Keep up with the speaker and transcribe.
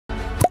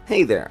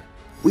Hey there!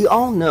 We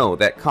all know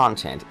that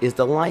content is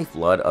the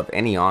lifeblood of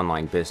any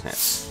online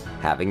business.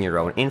 Having your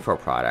own info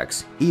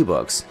products,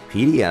 ebooks,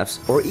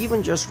 PDFs, or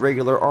even just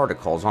regular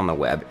articles on the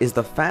web is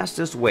the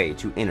fastest way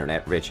to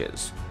internet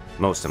riches.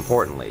 Most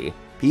importantly,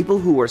 people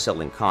who are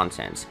selling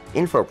content,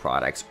 info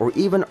products, or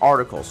even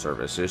article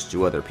services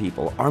to other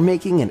people are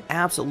making an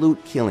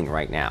absolute killing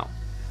right now.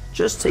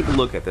 Just take a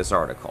look at this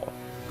article.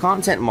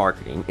 Content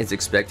marketing is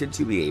expected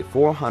to be a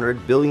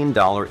 $400 billion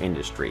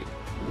industry.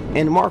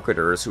 And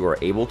marketers who are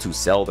able to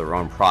sell their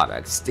own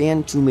products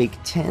stand to make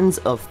tens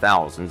of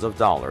thousands of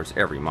dollars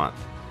every month.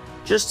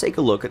 Just take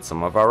a look at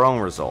some of our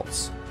own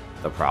results.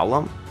 The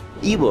problem?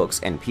 Ebooks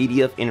and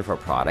PDF info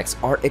products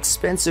are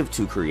expensive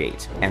to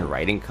create, and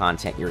writing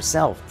content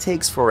yourself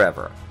takes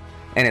forever.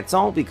 And it's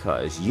all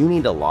because you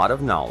need a lot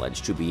of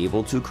knowledge to be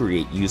able to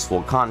create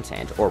useful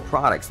content or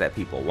products that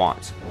people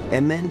want,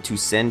 and then to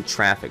send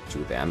traffic to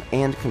them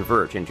and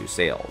convert into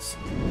sales.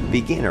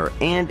 Beginner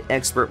and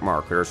expert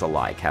marketers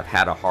alike have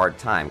had a hard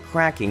time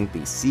cracking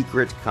the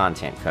secret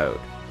content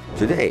code.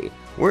 Today,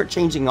 we're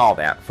changing all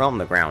that from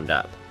the ground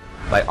up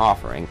by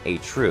offering a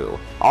true,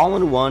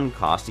 all-in-one,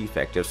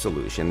 cost-effective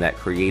solution that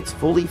creates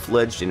fully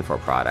fledged info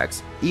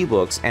products,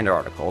 ebooks, and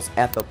articles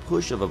at the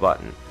push of a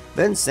button,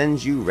 then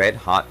sends you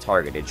red-hot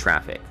targeted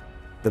traffic.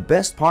 The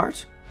best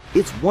part?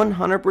 It's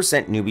 100%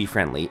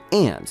 newbie-friendly,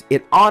 and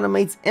it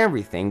automates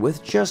everything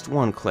with just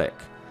one click.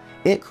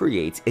 It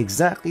creates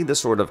exactly the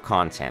sort of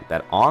content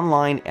that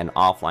online and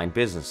offline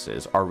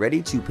businesses are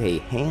ready to pay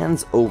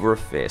hands over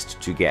fist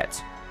to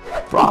get.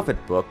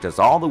 ProfitBook does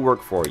all the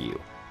work for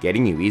you,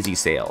 getting you easy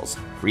sales,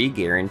 free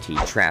guaranteed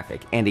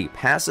traffic, and a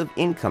passive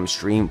income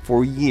stream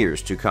for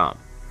years to come.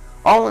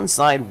 All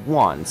inside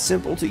one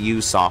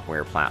simple-to-use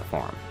software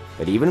platform.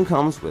 It even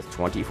comes with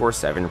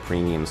 24/7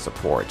 premium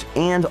support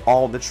and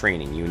all the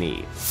training you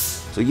need.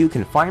 So you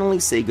can finally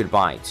say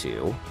goodbye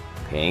to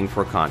paying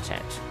for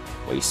content,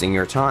 wasting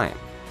your time,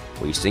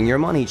 wasting your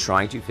money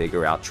trying to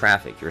figure out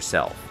traffic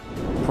yourself.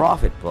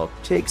 ProfitBook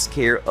takes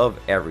care of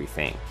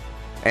everything.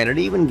 And it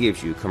even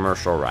gives you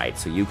commercial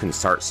rights so you can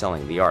start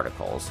selling the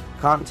articles,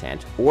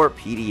 content, or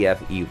PDF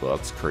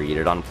ebooks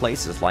created on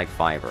places like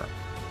Fiverr.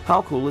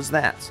 How cool is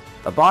that?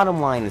 The bottom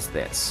line is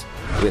this: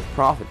 with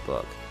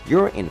ProfitBook,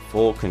 you're in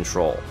full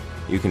control.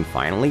 You can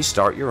finally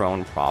start your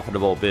own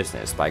profitable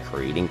business by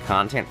creating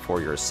content for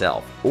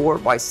yourself or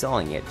by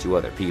selling it to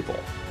other people.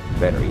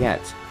 Better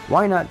yet,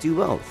 why not do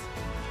both?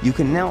 You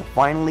can now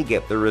finally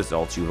get the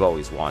results you've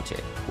always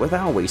wanted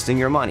without wasting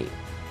your money,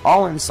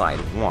 all inside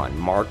one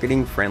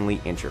marketing-friendly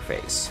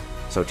interface.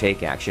 So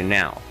take action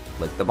now.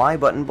 Click the buy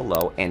button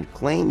below and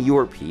claim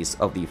your piece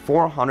of the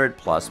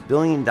 $400+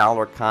 billion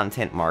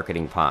content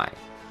marketing pie.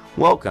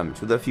 Welcome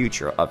to the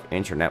future of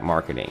internet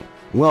marketing.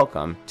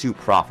 Welcome to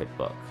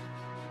ProfitBook.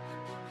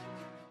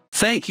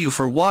 Thank you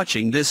for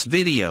watching this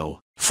video.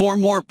 For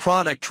more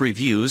product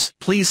reviews,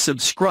 please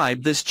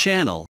subscribe this channel.